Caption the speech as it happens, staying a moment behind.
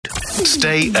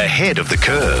Stay ahead of the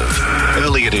curve.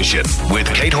 Early Edition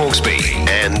with Kate Hawkesby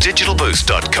and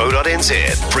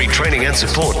digitalboost.co.nz. Free training and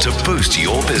support to boost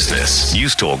your business.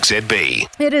 News Talk ZB.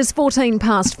 It is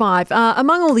 5:14.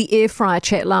 Among all the air fryer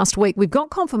chat last week, we've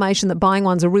got confirmation that buying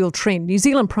one's a real trend. New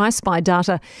Zealand Price Spy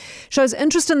data shows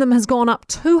interest in them has gone up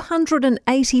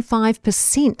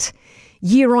 285%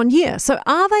 year on year. So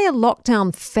are they a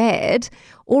lockdown fad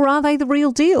or are they the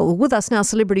real deal? With us now,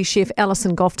 celebrity chef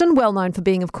Alison Gofton, well known for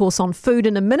being, of course, on Food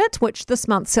in a Minute, which this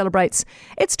month celebrates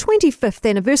its 25th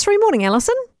anniversary. Morning,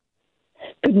 Alison.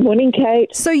 Good morning,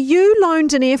 Kate. So you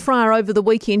loaned an air fryer over the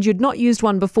weekend. You'd not used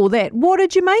one before that. What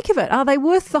did you make of it? Are they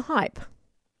worth the hype?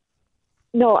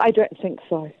 No, I don't think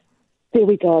so. There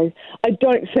we go. I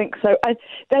don't think so.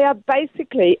 They are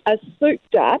basically a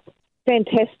souped-up,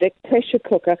 fantastic pressure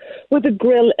cooker with a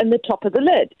grill in the top of the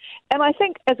lid. And I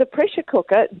think as a pressure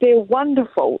cooker, they're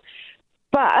wonderful.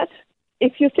 But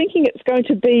if you're thinking it's going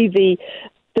to be the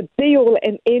be-all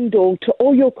and end-all to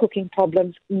all your cooking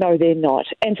problems, no, they're not.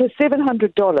 And for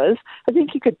 $700, I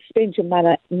think you could spend your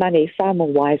money far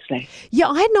more wisely. Yeah,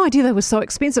 I had no idea they were so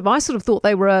expensive. I sort of thought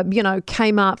they were a,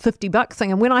 Kmart $50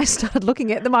 thing. And when I started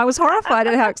looking at them, I was horrified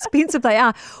at how expensive they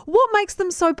are. What makes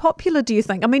them so popular, do you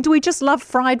think? I mean, do we just love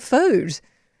fried food?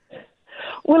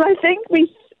 Well, I think we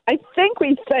think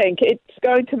it's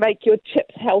going to make your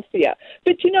chips healthier.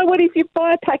 But you know what? If you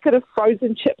buy a packet of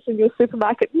frozen chips in your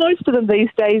supermarket, most of them these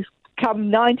days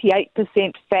come 98%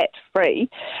 fat-free,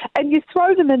 and you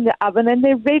throw them in the oven and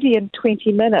they're ready in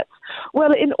 20 minutes.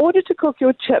 Well, in order to cook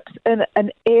your chips in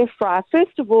an air fryer,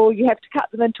 first of all, you have to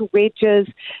cut them into wedges.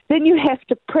 Then you have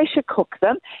to pressure cook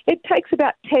them. It takes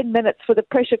about 10 minutes for the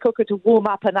pressure cooker to warm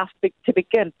up enough to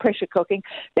begin pressure cooking.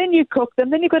 Then you cook them.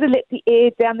 Then you've got to let the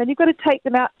air down. Then you've got to take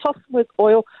them out, toss them with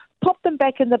oil, pop them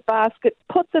back in the basket,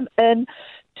 put them in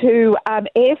to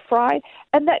air fry,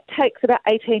 and that takes about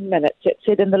 18 minutes, it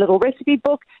said in the little recipe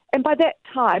book. And by that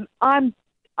time, I'm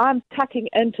tucking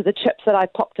into the chips that I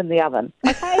popped in the oven.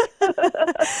 Okay?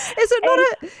 Is it not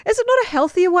a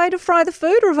healthier way to fry the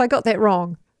food, or have I got that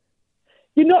wrong?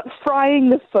 You're not frying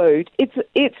the food.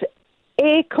 It's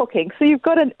air cooking. So you've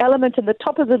got an element in the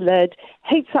top of the lid,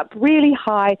 heats up really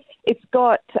high. It's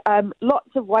got lots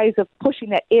of ways of pushing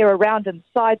that air around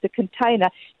inside the container.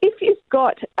 If you've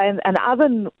got an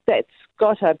oven that's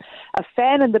got a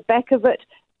fan in the back of it,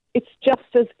 it's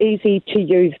just as easy to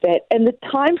use that. And the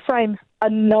time frames are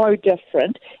no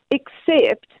different,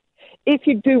 except if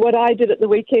you do what I did at the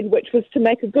weekend, which was to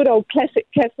make a good old classic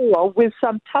casserole with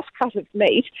some tough cut of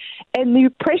meat, and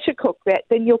you pressure cook that,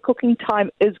 then your cooking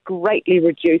time is greatly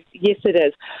reduced. Yes, it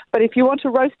is. But if you want to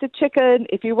roast a chicken,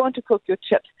 if you want to cook your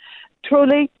chips,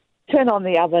 truly turn on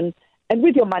the oven and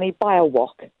with your money buy a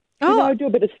wok. Do a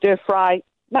bit of stir fry.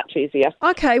 Much easier.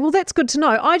 Okay, well, that's good to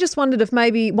know. I just wondered if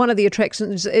maybe one of the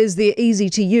attractions is they're easy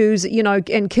to use,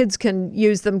 and kids can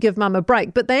use them, give mum a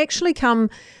break. But they actually come,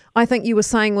 I think you were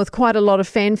saying, with quite a lot of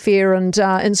fanfare and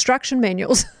instruction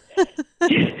manuals.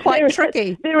 Quite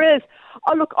tricky. There is.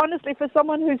 Oh, look, honestly, for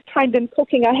someone who's trained in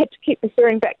cooking, I had to keep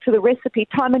referring back to the recipe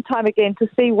time and time again to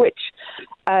see which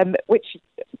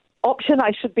option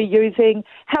I should be using,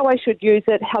 how I should use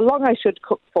it, how long I should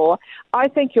cook for. I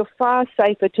think you're far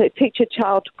safer to teach a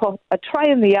child to put a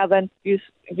tray in the oven, use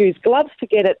gloves to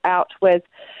get it out with.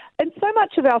 And so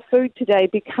much of our food today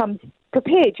becomes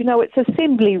prepared. It's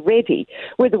assembly ready,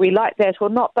 whether we like that or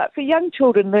not. But for young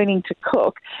children learning to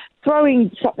cook,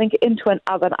 throwing something into an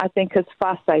oven, I think, is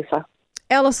far safer.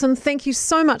 Alison, thank you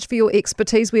so much for your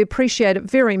expertise. We appreciate it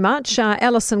very much.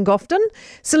 Alison Gofton,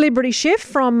 celebrity chef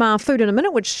from Food in a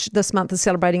Minute, which this month is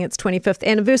celebrating its 25th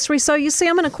anniversary. So you see,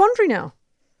 I'm in a quandary now.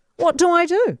 What do I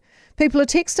do? People are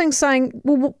texting saying,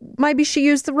 well, maybe she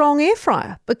used the wrong air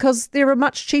fryer because there are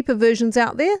much cheaper versions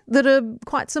out there that are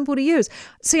quite simple to use.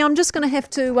 See, I'm just going to have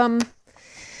to...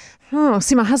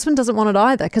 my husband doesn't want it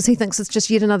either because he thinks it's just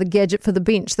yet another gadget for the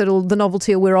bench the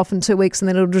novelty will wear off in 2 weeks and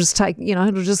then it'll just take,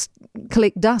 it'll just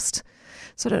collect dust.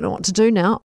 So I don't know what to do now.